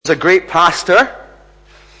was a great pastor.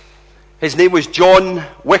 His name was John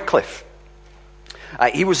Wycliffe.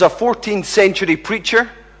 He was a 14th century preacher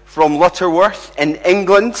from Lutterworth in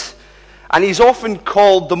England, and he's often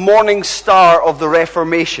called the morning star of the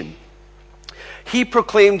Reformation. He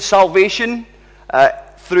proclaimed salvation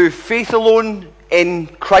through faith alone in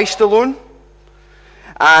Christ alone,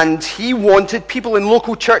 and he wanted people in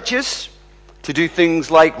local churches to do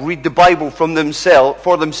things like read the Bible for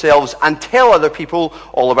themselves and tell other people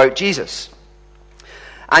all about Jesus.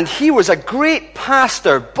 And he was a great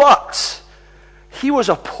pastor, but he was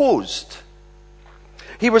opposed.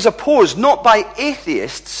 He was opposed not by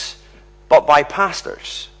atheists, but by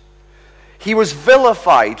pastors. He was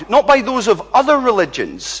vilified, not by those of other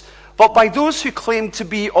religions, but by those who claimed to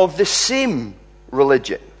be of the same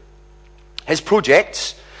religion. His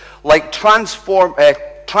projects, like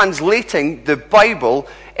translating the Bible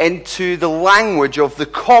into the language of the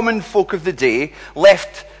common folk of the day,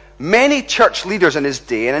 left many church leaders in his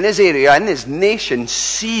day and in his area, in his nation,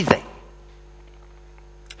 seething.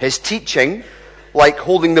 His teaching, like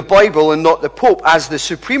holding the Bible and not the Pope as the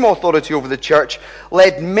supreme authority over the church,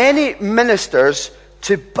 led many ministers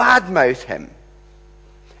to badmouth him.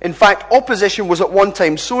 In fact, opposition was at one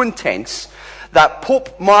time so intense that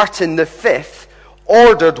Pope Martin V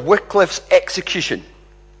ordered Wycliffe's execution.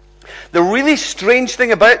 The really strange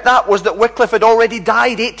thing about that was that Wycliffe had already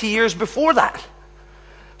died 80 years before that.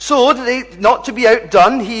 So, not to be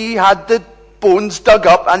outdone, he had the bones dug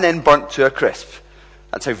up and then burnt to a crisp.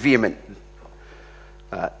 That's how vehement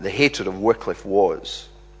the hatred of Wycliffe was.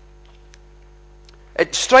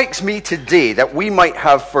 It strikes me today that we might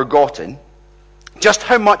have forgotten just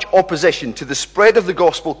how much opposition to the spread of the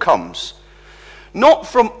gospel comes, not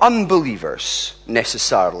from unbelievers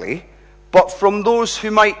necessarily, but from those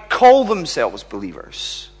who might call themselves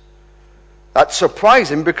believers. That's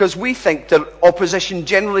surprising because we think that opposition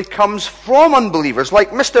generally comes from unbelievers,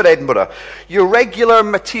 like Mr. Edinburgh, your regular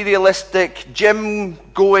materialistic,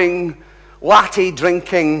 gym-going,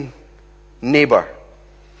 latte-drinking neighbour.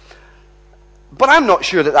 But I'm not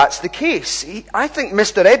sure that that's the case. I think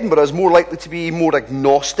Mr. Edinburgh is more likely to be more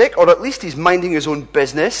agnostic, or at least he's minding his own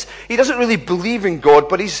business. He doesn't really believe in God,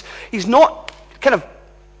 but he's not kind of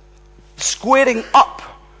squaring up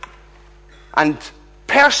and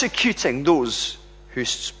persecuting those who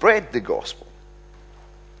spread the gospel.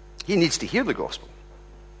 He needs to hear the gospel.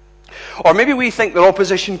 Or maybe we think that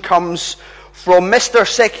opposition comes from Mr.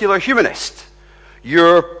 Secular Humanist,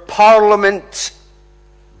 your parliament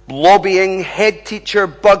lobbying, head teacher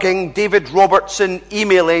bugging, David Robertson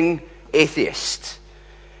emailing atheist.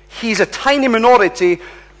 He's a tiny minority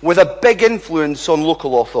with a big influence on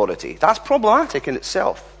local authority. That's problematic in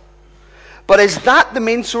itself. But is that the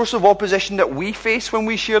main source of opposition that we face when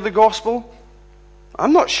we share the gospel?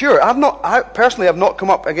 I'm not sure. I personally have not come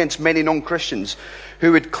up against many non-Christians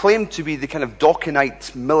who would claim to be the kind of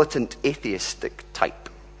Dawkinite, militant, atheistic type.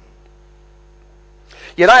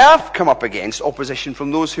 Yet I have come up against opposition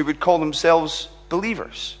from those who would call themselves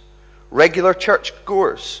believers, regular church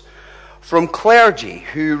goers, from clergy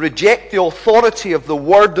who reject the authority of the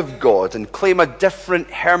Word of God and claim a different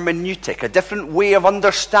hermeneutic, a different way of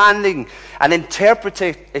understanding and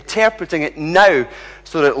interpreting it now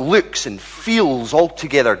so that it looks and feels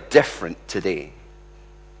altogether different today.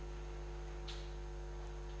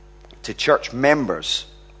 To church members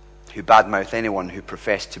who badmouth anyone who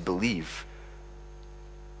profess to believe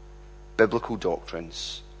biblical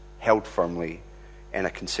doctrines held firmly in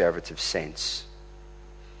a conservative sense.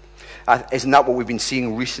 Isn't that what we've been seeing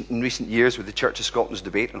in recent years with the Church of Scotland's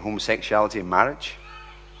debate on homosexuality and marriage?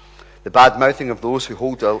 The bad-mouthing of those who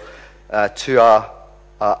hold to a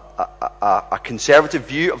conservative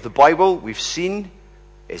view of the Bible we've seen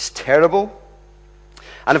is terrible.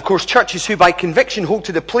 And of course, churches who by conviction hold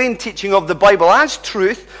to the plain teaching of the Bible as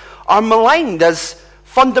truth are maligned as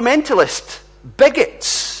fundamentalist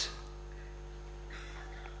bigots.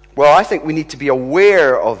 Well, I think we need to be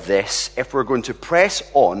aware of this if we're going to press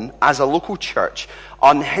on as a local church,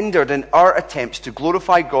 unhindered in our attempts to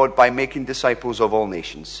glorify God by making disciples of all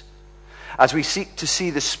nations, as we seek to see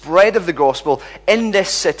the spread of the gospel in this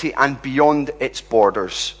city and beyond its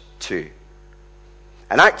borders too.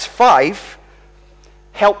 And Acts 5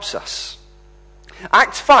 helps us.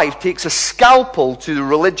 Acts 5 takes a scalpel to the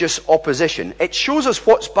religious opposition. It shows us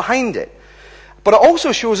what's behind it. But it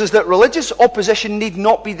also shows us that religious opposition need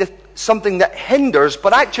not be something that hinders,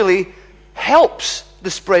 but actually helps the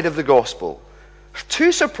spread of the gospel. There's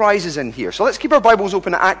two surprises in here. So let's keep our Bibles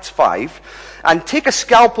open at Acts 5 and take a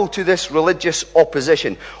scalpel to this religious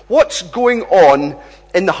opposition. What's going on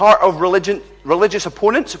in the heart of religious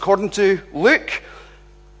opponents, according to Luke?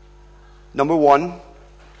 Number one,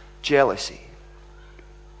 jealousy.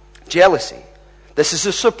 Jealousy. This is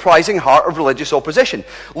the surprising heart of religious opposition.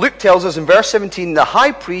 Luke tells us in verse 17, the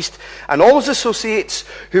high priest and all his associates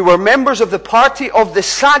who were members of the party of the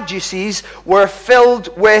Sadducees were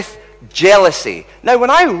filled with jealousy. Now, when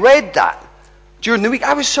I read that during the week,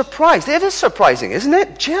 I was surprised. It is surprising, isn't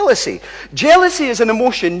it? Jealousy. Jealousy is an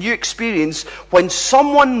emotion you experience when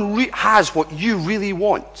someone has what you really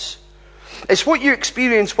want. It's what you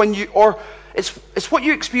experience when it's what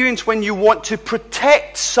you experience when you want to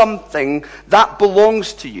protect something that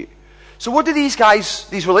belongs to you. So what do these guys,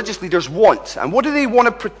 these religious leaders, want? And what do they want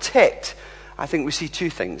to protect? I think we see two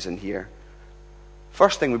things in here.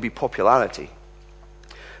 First thing would be popularity.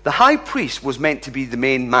 The high priest was meant to be the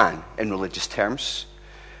main man in religious terms.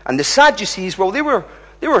 And the Sadducees, well, they were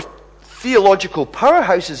theological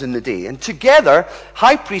powerhouses in the day. And together,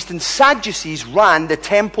 high priest and Sadducees ran the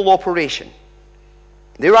temple operation.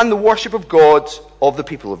 They ran the worship of God, of the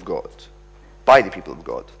people of God, by the people of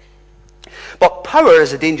God. But power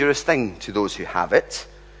is a dangerous thing to those who have it,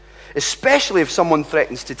 especially if someone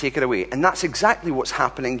threatens to take it away. And that's exactly what's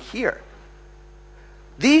happening here.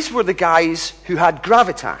 These were the guys who had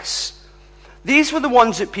gravitas. These were the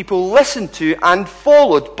ones that people listened to and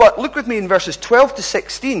followed. But look with me in verses 12 to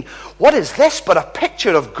 16. What is this but a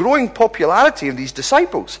picture of growing popularity of these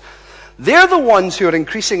disciples? They're the ones who are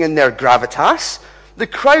increasing in their gravitas. The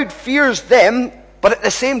crowd fears them, but at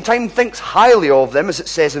the same time thinks highly of them, as it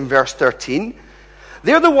says in verse 13.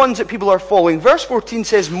 They're the ones that people are following. Verse 14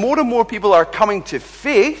 says more and more people are coming to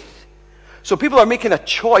faith. So people are making a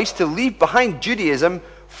choice to leave behind Judaism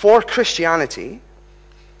for Christianity.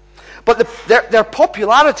 But their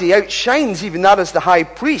popularity outshines even that as the high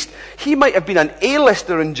priest. He might have been an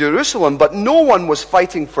A-lister in Jerusalem, but no one was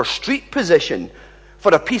fighting for street position,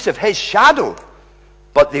 for a piece of his shadow.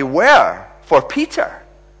 But they were for Peter.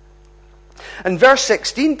 And verse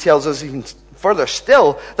 16 tells us even further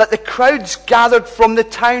still that the crowds gathered from the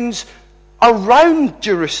towns around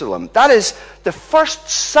Jerusalem. That is the first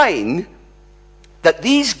sign that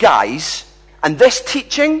these guys and this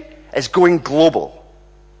teaching is going global.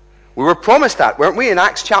 We were promised that, weren't we? In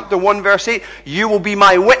Acts chapter 1 verse 8, you will be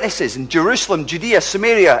my witnesses in Jerusalem, Judea,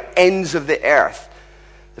 Samaria, ends of the earth.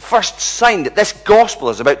 The first sign that this gospel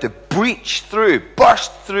is about to burst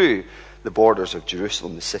through the borders of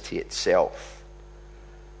Jerusalem, the city itself.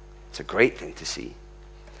 It's a great thing to see.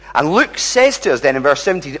 And Luke says to us then in verse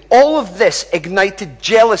 17, all of this ignited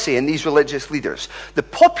jealousy in these religious leaders. The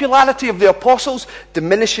popularity of the apostles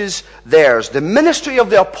diminishes theirs. The ministry of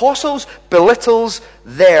the apostles belittles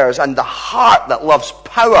theirs. And the heart that loves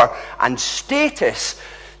power and status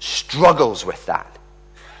struggles with that.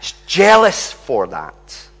 It's jealous for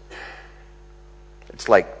that. It's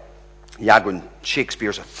like Iago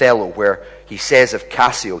Shakespeare's Othello, where he says of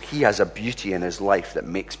Cassio, he has a beauty in his life that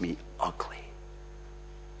makes me ugly.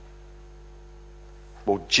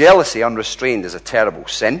 Well, jealousy unrestrained is a terrible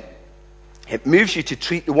sin. It moves you to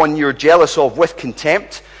treat the one you're jealous of with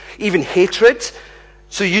contempt, even hatred.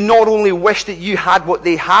 So you not only wish that you had what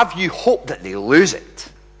they have, you hope that they lose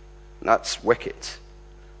it. And that's wicked.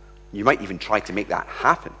 You might even try to make that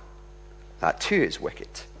happen. That too is wicked.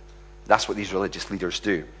 That's what these religious leaders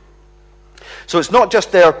do. So it's not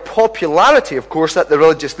just their popularity, of course, that the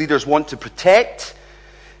religious leaders want to protect.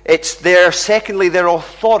 It's secondly, their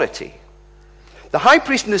authority. The high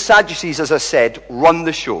priest and the Sadducees, as I said, run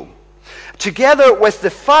the show. Together with the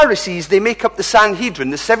Pharisees, they make up the Sanhedrin,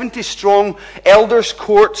 the 70-strong elders'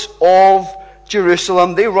 courts of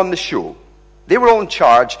Jerusalem. They run the show. They were all in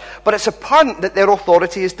charge, but it's apparent that their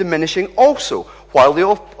authority is diminishing also, while the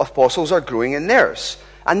apostles are growing in theirs.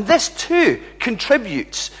 And this too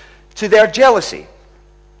contributes to their jealousy.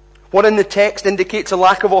 What in the text indicates a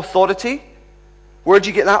lack of authority? Where do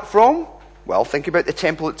you get that from? Well, think about the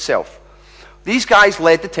temple itself. These guys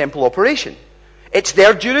led the temple operation. It's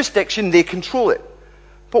their jurisdiction, they control it.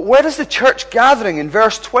 But where is the church gathering in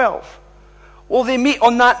verse 12? Well, they meet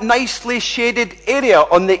on that nicely shaded area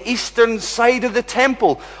on the eastern side of the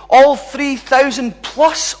temple. All 3,000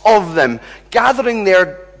 plus of them gathering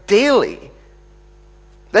there daily.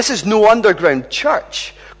 This is no underground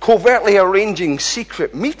church, covertly arranging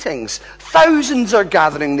secret meetings. Thousands are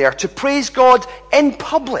gathering there to praise God in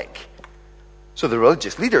public. So the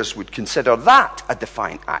religious leaders would consider that a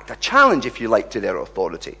defiant act, a challenge, if you like, to their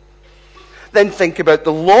authority. Then think about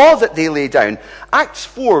the law that they lay down. Acts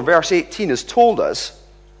 4, verse 18 has told us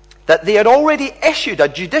that they had already issued a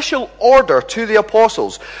judicial order to the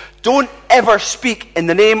apostles. Don't ever speak in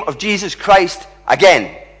the name of Jesus Christ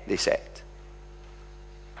again, they said.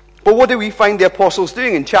 But what do we find the apostles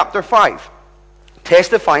doing in chapter 5?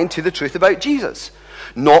 Testifying to the truth about Jesus.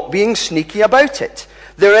 Not being sneaky about it.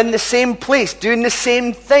 They're in the same place, doing the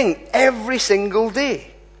same thing every single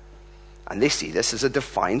day. And they see this as a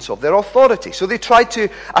defiance of their authority. So they try to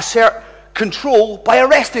assert control by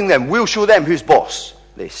arresting them. We'll show them who's boss,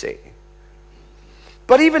 they say.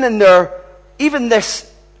 But the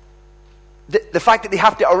fact that they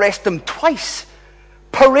have to arrest them twice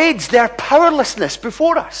parades their powerlessness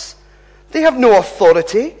before us. They have no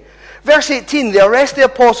authority. Verse 18, they arrest the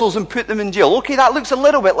apostles and put them in jail. Okay, that looks a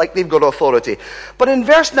little bit like they've got authority. But in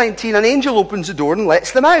verse 19, an angel opens the door and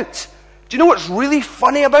lets them out. Do you know what's really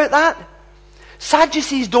funny about that?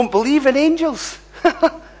 Sadducees don't believe in angels.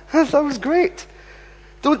 That was great.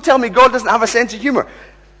 Don't tell me God doesn't have a sense of humor.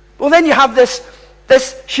 Well, then you have this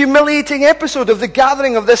humiliating episode of the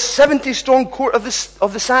gathering of this 70-strong court of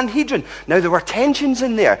the Sanhedrin. Now, there were tensions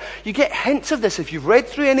in there. You get hints of this if you've read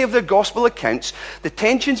through any of the gospel accounts. The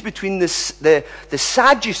tensions between the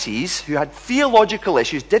Sadducees, who had theological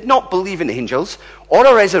issues, did not believe in angels or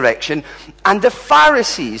a resurrection, and the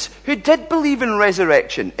Pharisees, who did believe in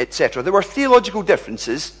resurrection, etc. There were theological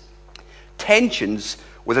differences, tensions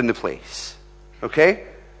within the place. Okay?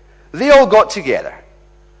 They all got together.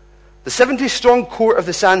 The 70-strong court of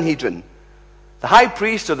the Sanhedrin. The high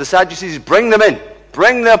priest or the Sadducees, bring them in.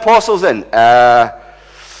 Bring the apostles in. There's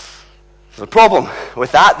a problem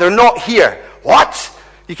with that. They're not here. What?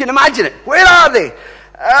 You can imagine it. Where are they?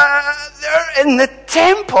 They're in the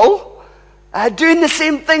temple doing the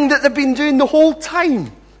same thing that they've been doing the whole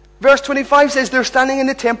time. Verse 25 says they're standing in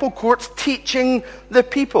the temple courts teaching the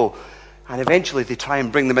people. And eventually they try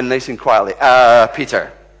and bring them in nice and quietly.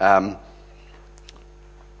 Peter,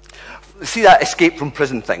 see that escape from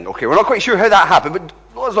prison thing. Okay, we're not quite sure how that happened, but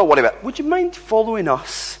let's not worry about it. Would you mind following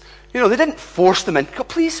us? You know, they didn't force them in.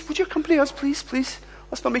 Please, would you accompany us, please?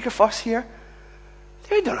 Let's not make a fuss here.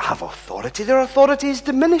 They don't have authority. Their authority is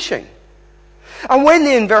diminishing. And when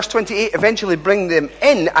they, in verse 28, eventually bring them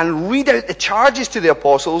in and read out the charges to the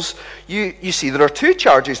apostles, you see there are two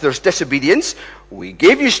charges. There's disobedience. We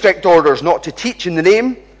gave you strict orders not to teach in the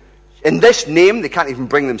name. In this name, they can't even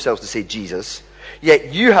bring themselves to say Jesus.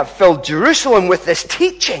 Yet you have filled Jerusalem with this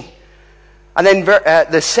teaching. And then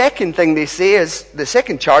the second thing they say is, the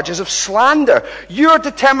second charge is of slander. You're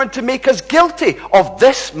determined to make us guilty of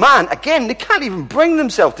this man. Again, they can't even bring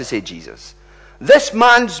themselves to say Jesus. This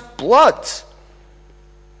man's blood.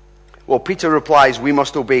 Well, Peter replies, we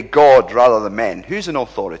must obey God rather than men. Who's in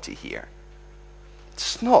authority here?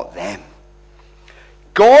 It's not them.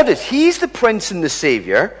 God he's the Prince and the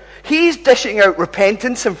Savior. He's dishing out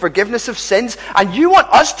repentance and forgiveness of sins, and you want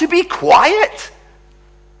us to be quiet?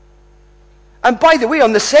 And by the way,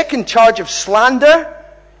 on the second charge of slander,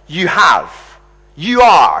 you are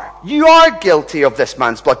guilty of this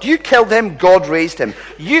man's blood. You killed him, God raised him.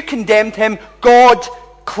 You condemned him, God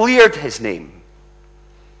cleared his name.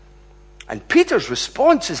 And Peter's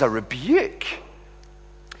response is a rebuke.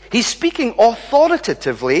 He's speaking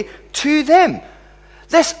authoritatively to them.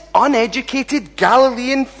 This uneducated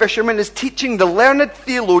Galilean fisherman is teaching the learned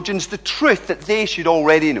theologians the truth that they should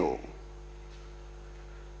already know.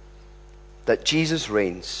 That Jesus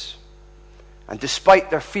reigns. And despite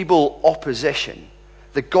their feeble opposition,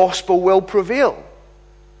 the gospel will prevail.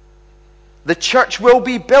 The church will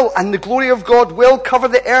be built and the glory of God will cover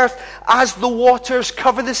the earth as the waters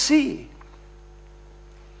cover the sea.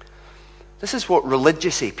 This is what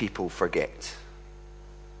religiousy people forget.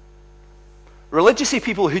 Religiousy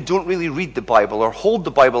people who don't really read the Bible or hold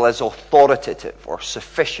the Bible as authoritative or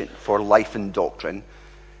sufficient for life and doctrine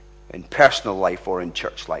in personal life or in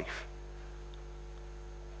church life.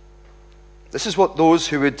 This is what those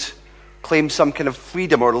who would claim some kind of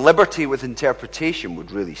freedom or liberty with interpretation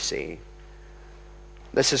would really say.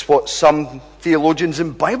 This is what some theologians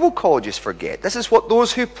in Bible colleges forget. This is what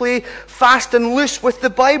those who play fast and loose with the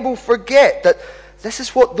Bible forget. That this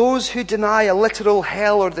is what those who deny a literal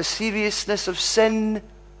hell or the seriousness of sin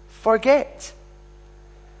forget.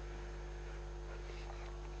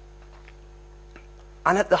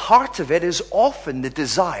 And at the heart of it is often the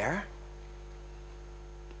desire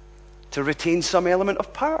to retain some element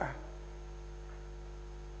of power,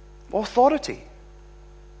 authority,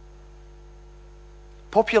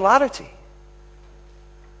 popularity.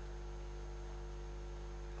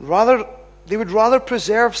 They would rather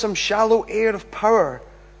preserve some shallow air of power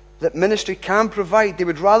that ministry can provide. They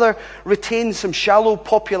would rather retain some shallow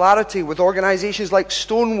popularity with organizations like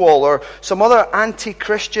Stonewall or some other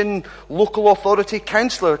anti-Christian local authority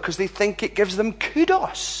counselor because they think it gives them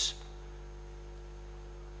kudos.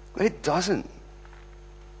 It doesn't.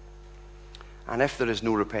 And if there is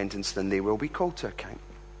no repentance, then they will be called to account.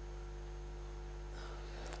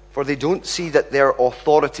 For they don't see that their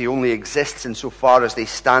authority only exists insofar as they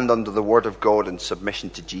stand under the word of God in submission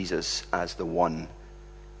to Jesus as the one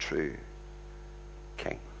true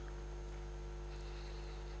King.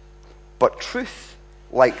 But truth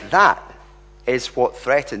like that is what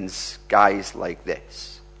threatens guys like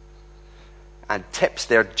this and tips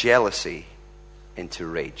their jealousy into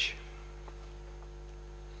rage.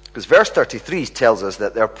 Because verse 33 tells us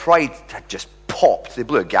that their pride had just popped. They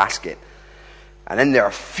blew a gasket. And in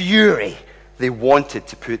their fury, they wanted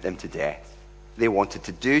to put them to death. They wanted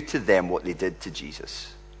to do to them what they did to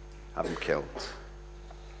Jesus. Have him killed.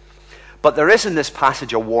 But there is in this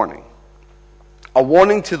passage a warning. A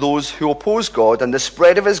warning to those who oppose God and the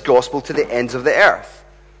spread of his gospel to the ends of the earth.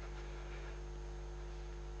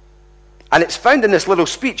 And it's found in this little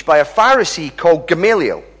speech by a Pharisee called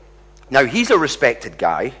Gamaliel. Now, he's a respected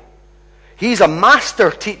guy. He's a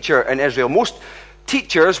master teacher in Israel. Most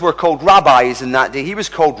teachers were called rabbis in that day. He was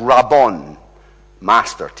called Rabbon,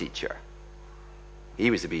 master teacher.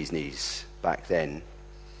 He was the bee's knees back then.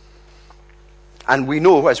 And we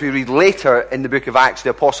know, as we read later in the book of Acts, the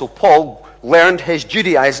Apostle Paul learned his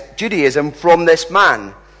Judaism from this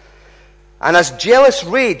man. And as jealous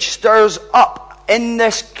rage stirs up in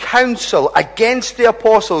this council against the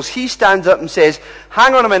apostles, he stands up and says,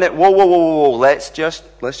 hang on a minute, whoa, let's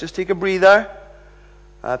just take a breather.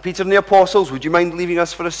 Peter and the apostles, would you mind leaving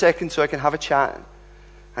us for a second so I can have a chat?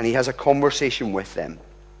 And he has a conversation with them.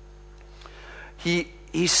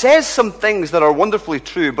 He says some things that are wonderfully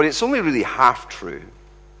true, but it's only really half true.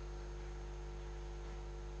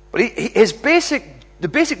 But the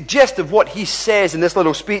basic gist of what he says in this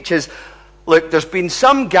little speech is, look, there's been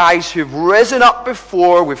some guys who've risen up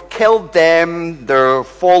before, we've killed them, their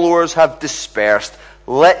followers have dispersed.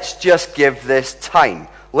 Let's just give this time.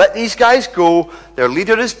 Let these guys go, their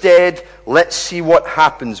leader is dead, let's see what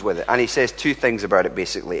happens with it. And he says two things about it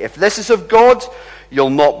basically. If this is of God, you'll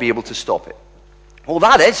not be able to stop it. Well,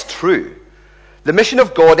 that is true. The mission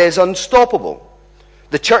of God is unstoppable.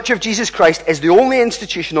 The Church of Jesus Christ is the only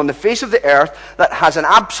institution on the face of the earth that has an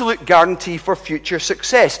absolute guarantee for future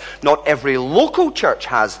success. Not every local church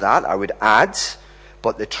has that, I would add,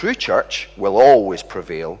 but the true church will always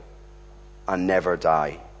prevail and never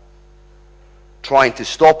die. Trying to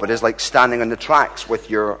stop it is like standing on the tracks with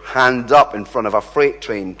your hand up in front of a freight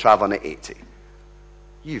train traveling at 80.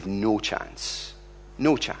 You've no chance.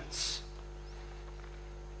 No chance.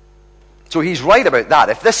 So he's right about that.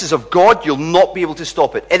 If this is of God, you'll not be able to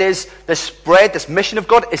stop it. It is, this mission of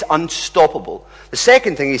God is unstoppable. The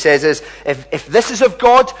second thing he says is, if this is of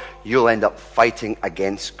God, you'll end up fighting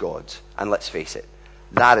against God. And let's face it,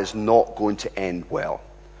 that is not going to end well.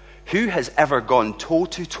 Who has ever gone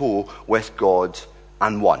toe-to-toe with God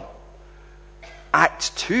and won? Not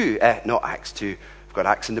Acts 2. I've got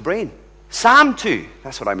Acts in the brain. Psalm 2.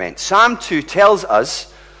 That's what I meant. Psalm 2 tells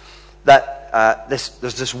us that there's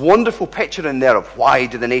this wonderful picture in there of why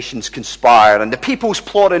do the nations conspire and the peoples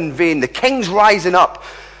plot in vain, the kings rising up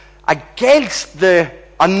against the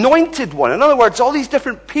anointed one. In other words, all these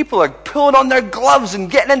different people are pulling on their gloves and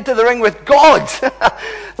getting into the ring with God,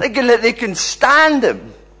 thinking that they can stand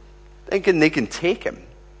him, thinking they can take him.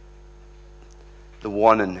 The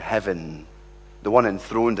one in heaven, the one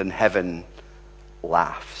enthroned in heaven,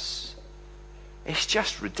 laughs. It's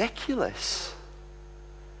just ridiculous.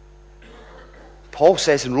 Paul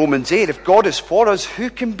says in Romans 8, if God is for us, who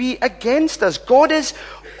can be against us? God is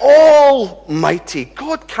almighty.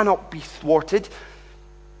 God cannot be thwarted.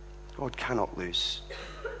 God cannot lose.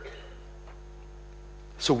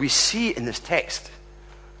 So we see in this text,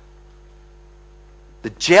 the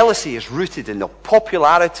jealousy is rooted in the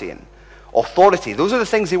popularity and authority. Those are the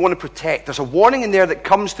things they want to protect. There's a warning in there that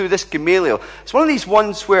comes through this Gamaliel. It's one of these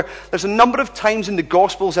ones where there's a number of times in the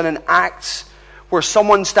Gospels and in Acts where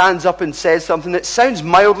someone stands up and says something that sounds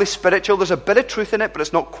mildly spiritual. There's a bit of truth in it, but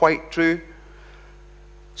it's not quite true.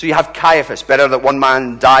 So you have Caiaphas, better that one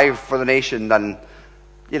man die for the nation than,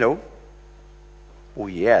 oh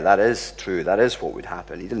yeah, that is true. That is what would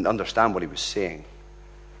happen. He didn't understand what he was saying,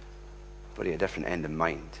 but he had a different end in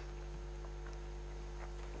mind.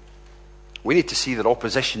 We need to see that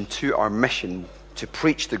opposition to our mission to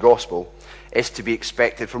preach the gospel is to be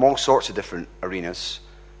expected from all sorts of different arenas,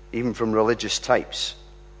 even from religious types.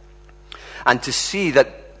 And to see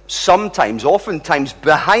that oftentimes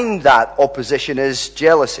behind that opposition is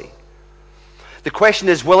jealousy. The question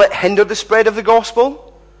is, will it hinder the spread of the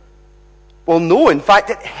gospel? Well, no. In fact,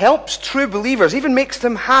 it helps true believers, even makes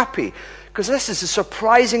them happy, because this is a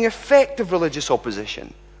surprising effect of religious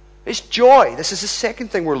opposition. It's joy. This is the second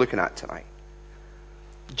thing we're looking at tonight.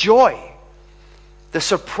 Joy. The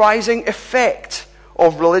surprising effect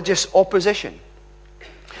of religious opposition.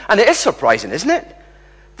 And it is surprising, isn't it?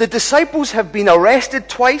 The disciples have been arrested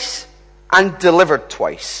twice and delivered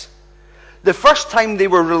twice. The first time they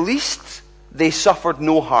were released, they suffered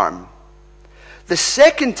no harm. The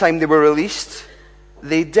second time they were released,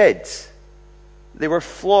 they did. They were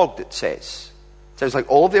flogged, it says. Sounds like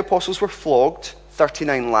all of the apostles were flogged,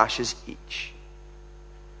 39 lashes each.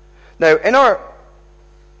 Now, in our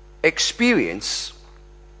experience,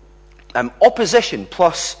 opposition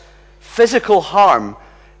plus physical harm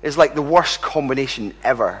is like the worst combination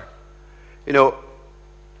ever. You know,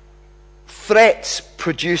 threats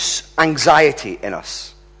produce anxiety in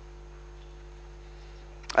us.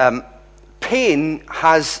 Pain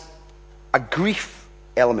has a grief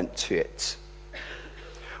element to it.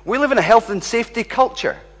 We live in a health and safety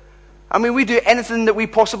culture. I mean, we do anything that we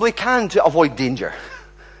possibly can to avoid danger.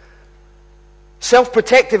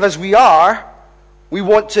 Self-protective as we are, we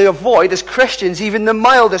want to avoid, as Christians, even the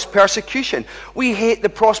mildest persecution. We hate the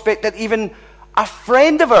prospect that even a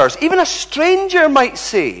friend of ours, even a stranger, might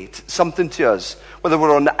say something to us, whether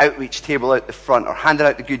we're on the outreach table out the front or handing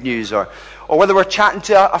out the good news, or whether we're chatting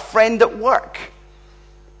to a friend at work.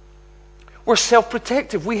 We're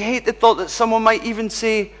self-protective. We hate the thought that someone might even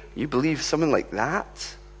say, "You believe something like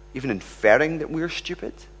that?" Even inferring that we're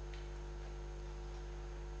stupid.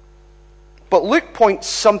 But Luke points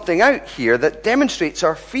something out here that demonstrates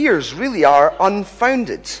our fears really are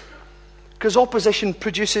unfounded. Because opposition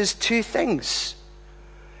produces two things.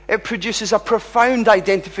 It produces a profound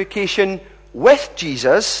identification with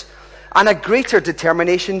Jesus and a greater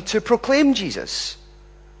determination to proclaim Jesus.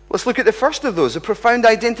 Let's look at the first of those, a profound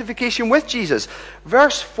identification with Jesus.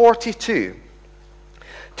 Verse 42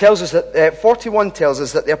 tells us that 41 tells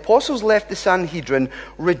us that the apostles left the Sanhedrin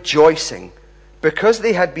rejoicing, because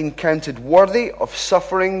they had been counted worthy of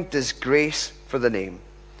suffering disgrace for the name.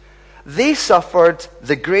 They suffered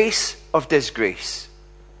the grace of disgrace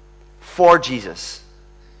for Jesus,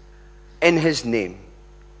 in his name.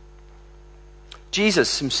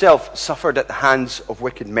 Jesus himself suffered at the hands of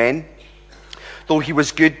wicked men. Though he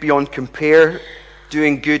was good beyond compare,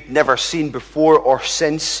 doing good never seen before or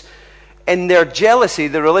since, in their jealousy,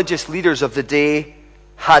 the religious leaders of the day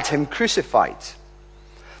had him crucified.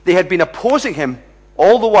 They had been opposing him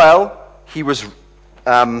all the while he was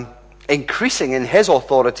increasing in his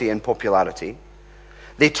authority and popularity.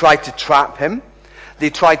 They tried to trap him. They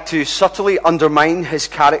tried to subtly undermine his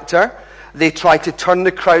character. They tried to turn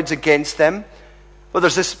the crowds against them. But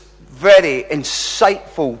there's this very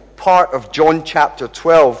insightful part of John chapter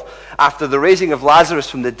 12 after the raising of Lazarus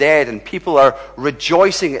from the dead, and people are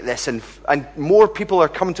rejoicing at this, and more people are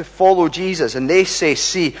coming to follow Jesus, and they say,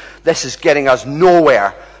 "See, this is getting us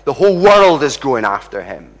nowhere. The whole world is going after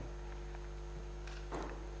him."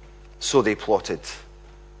 So they plotted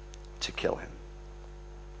to kill him.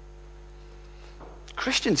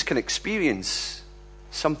 Christians can experience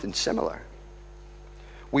something similar.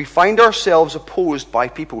 We find ourselves opposed by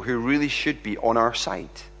people who really should be on our side.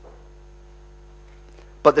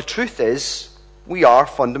 But the truth is, we are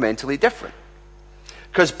fundamentally different.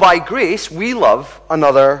 Because by grace, we love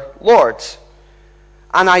another Lord.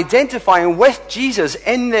 And identifying with Jesus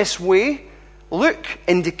in this way, Luke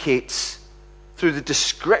indicates through the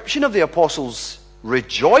description of the apostles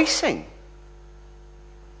rejoicing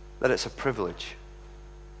that it's a privilege.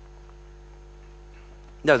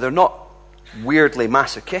 Now, they're not weirdly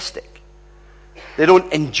masochistic. They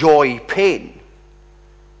don't enjoy pain.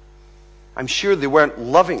 I'm sure they weren't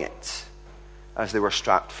loving it as they were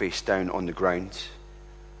strapped face down on the ground,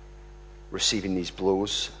 receiving these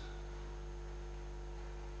blows.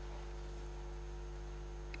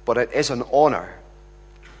 But it is an honor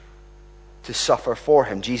to suffer for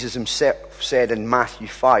him. Jesus himself said in Matthew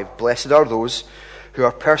 5, "Blessed are those who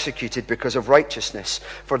are persecuted because of righteousness,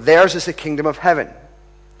 for theirs is the kingdom of heaven.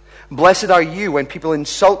 Blessed are you when people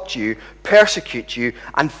insult you, persecute you,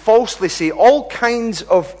 and falsely say all kinds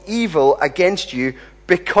of evil against you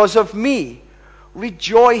because of me.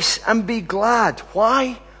 Rejoice and be glad."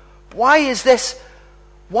 Why? Why is this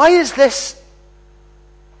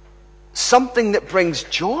something that brings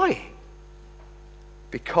joy?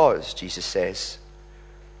 Because, Jesus says,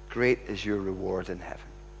 great is your reward in heaven.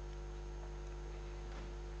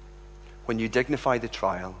 When you dignify the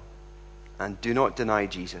trial and do not deny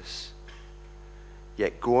Jesus,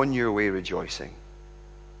 yet go on your way rejoicing,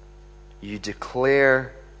 you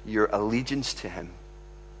declare your allegiance to him,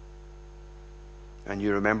 and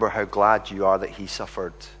you remember how glad you are that he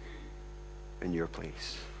suffered in your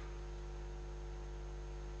place.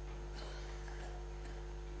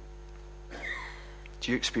 Do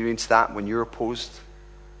you experience that when you're opposed?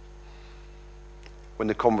 When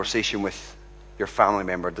the conversation with your family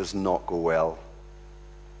member does not go well?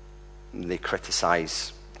 and they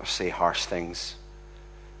criticize or say harsh things.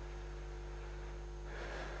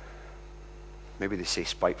 Maybe they say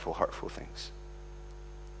spiteful, hurtful things.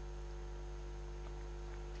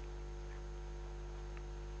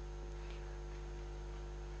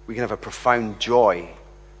 We can have a profound joy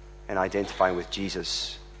in identifying with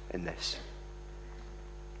Jesus in this.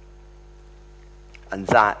 And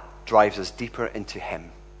that drives us deeper into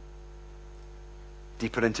him,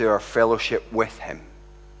 deeper into our fellowship with him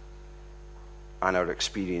and our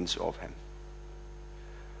experience of him.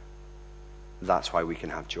 That's why we can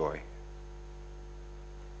have joy.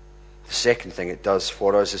 The second thing it does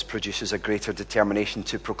for us is produces a greater determination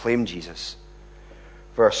to proclaim Jesus.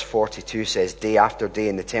 Verse 42 says, day after day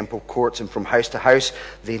in the temple courts and from house to house,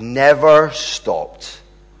 they never stopped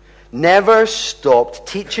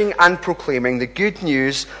teaching and proclaiming the good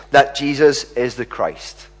news that Jesus is the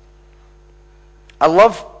Christ. I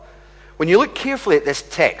love, when you look carefully at this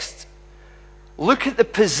text, look at the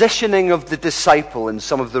positioning of the disciple in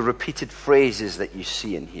some of the repeated phrases that you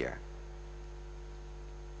see in here.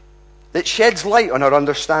 It sheds light on our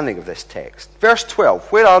understanding of this text. Verse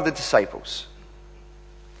 12, where are the disciples?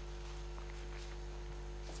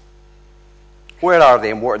 Where are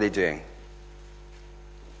they and what are they doing?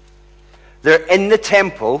 They're in the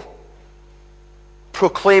temple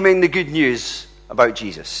proclaiming the good news about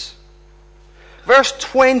Jesus. Verse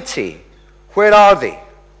 20, where are they?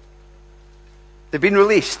 They've been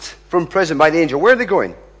released from prison by the angel. Where are they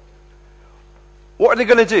going? What are they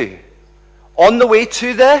going to do? On the way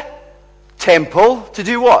to the temple to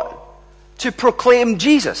do what? To proclaim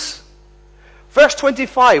Jesus. Verse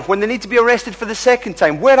 25, when they need to be arrested for the second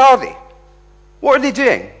time, where are they? What are they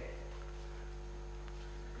doing?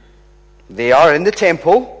 They are in the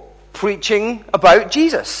temple preaching about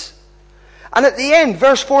Jesus. And at the end,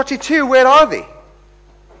 verse 42, where are they?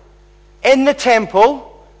 In the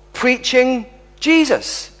temple preaching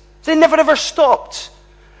Jesus. They never ever stopped.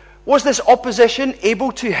 Was this opposition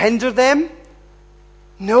able to hinder them?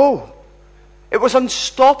 No. It was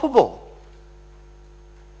unstoppable.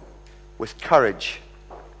 With courage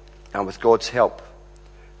and with God's help,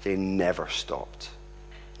 they never stopped.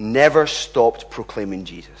 Never stopped proclaiming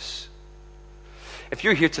Jesus. If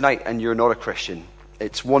you're here tonight and you're not a Christian,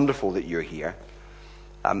 it's wonderful that you're here.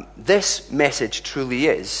 This message truly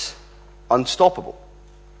is unstoppable,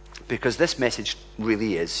 because this message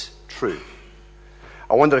really is true.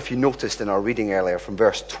 I wonder if you noticed in our reading earlier from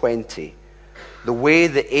verse 20, the way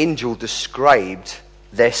the angel described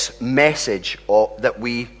this message that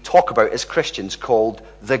we talk about as Christians called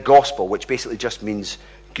the gospel, which basically just means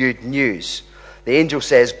good news. The angel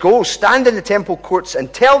says, go stand in the temple courts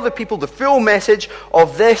and tell the people the full message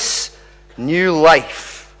of this new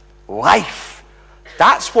life. Life.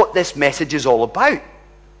 That's what this message is all about.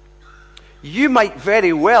 You might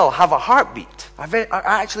very well have a heartbeat. I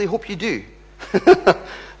actually hope you do.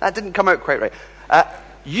 That didn't come out quite right.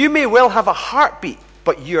 You may well have a heartbeat,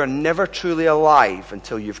 but you are never truly alive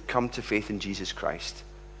until you've come to faith in Jesus Christ.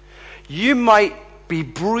 You might be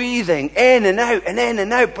breathing in and out and in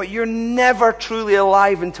and out, but you're never truly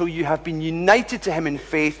alive until you have been united to him in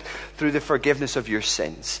faith through the forgiveness of your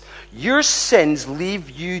sins. Your sins leave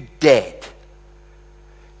you dead.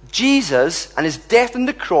 Jesus and his death on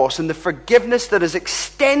the cross and the forgiveness that is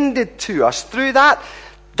extended to us through that,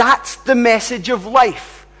 that's the message of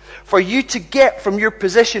life. For you to get from your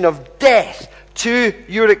position of death to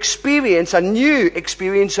your experience, a new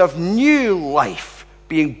experience of new life,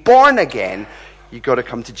 being born again, you've got to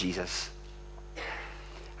come to Jesus.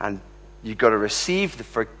 And you've got to receive the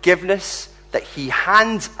forgiveness that he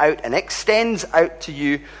hands out and extends out to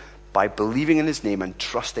you by believing in his name and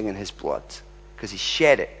trusting in his blood. Because he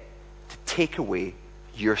shed it to take away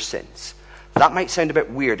your sins. That might sound a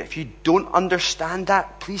bit weird. If you don't understand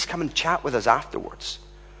that, please come and chat with us afterwards.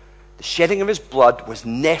 The shedding of his blood was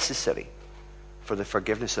necessary for the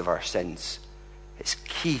forgiveness of our sins. It's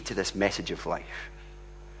key to this message of life.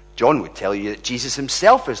 John would tell you that Jesus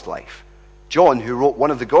himself is life. John, who wrote one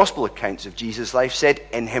of the gospel accounts of Jesus' life, said,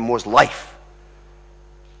 in him was life.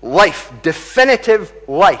 Life, definitive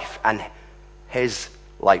life. And his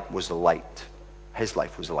light was the light. His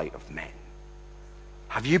life was the light of men.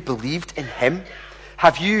 Have you believed in him?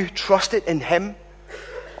 Have you trusted in him?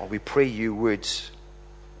 Oh, we pray you would.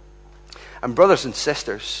 And brothers and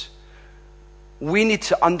sisters, we need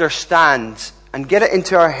to understand and get it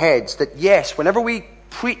into our heads that yes, whenever we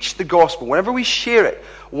preach the gospel, whenever we share it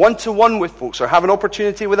one-to-one with folks or have an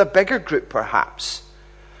opportunity with a bigger group perhaps,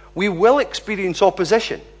 we will experience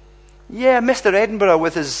opposition. Yeah, Mr. Edinburgh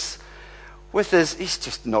with his, he's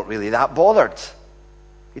just not really that bothered.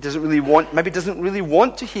 He doesn't really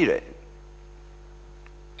want to hear it.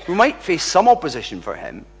 We might face some opposition for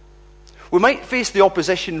him. We might face the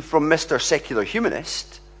opposition from Mr. Secular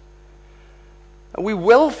Humanist. And we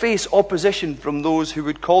will face opposition from those who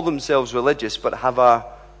would call themselves religious but have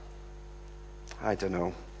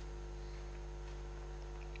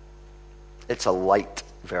it's a light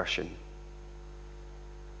version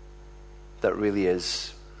that really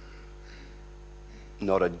is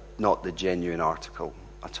not the genuine article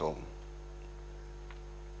at all.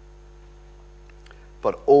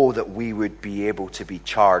 But oh, that we would be able to be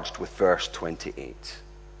charged with verse 28.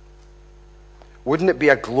 Wouldn't it be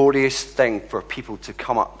a glorious thing for people to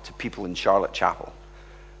come up to people in Charlotte Chapel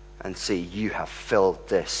and say, you have filled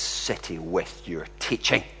this city with your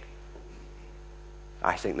teaching?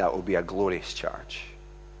 I think that would be a glorious charge.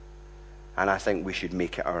 And I think we should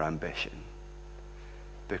make it our ambition.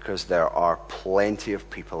 Because there are plenty of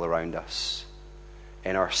people around us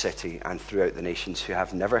in our city and throughout the nations who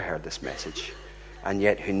have never heard this message and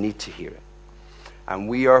yet who need to hear it. And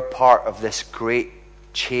we are part of this great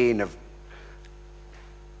chain of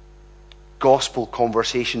gospel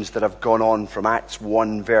conversations that have gone on from Acts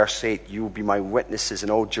 1 verse 8, you will be my witnesses in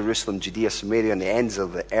all Jerusalem, Judea, Samaria, and the ends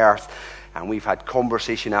of the earth. And we've had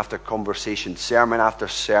conversation after conversation, sermon after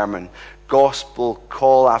sermon, gospel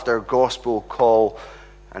call after gospel call,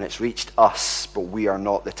 and it's reached us, but we are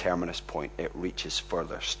not the terminus point. It reaches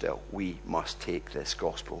further still. We must take this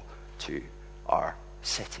gospel to our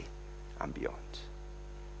city and beyond.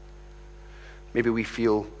 Maybe we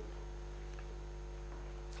feel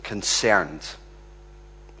concerned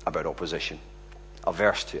about opposition. A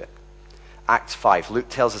verse to it. Acts 5. Luke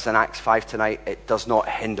tells us in Acts 5 tonight, it does not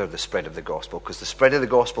hinder the spread of the gospel, because the spread of the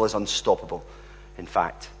gospel is unstoppable. In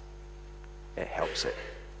fact, it helps it.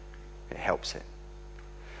 It helps it.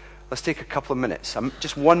 Let's take a couple of minutes,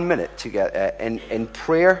 just 1 minute to get in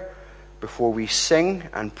prayer before we sing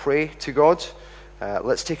and pray to God.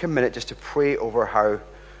 Let's take a minute just to pray over how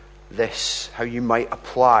you might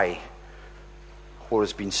apply what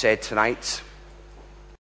has been said tonight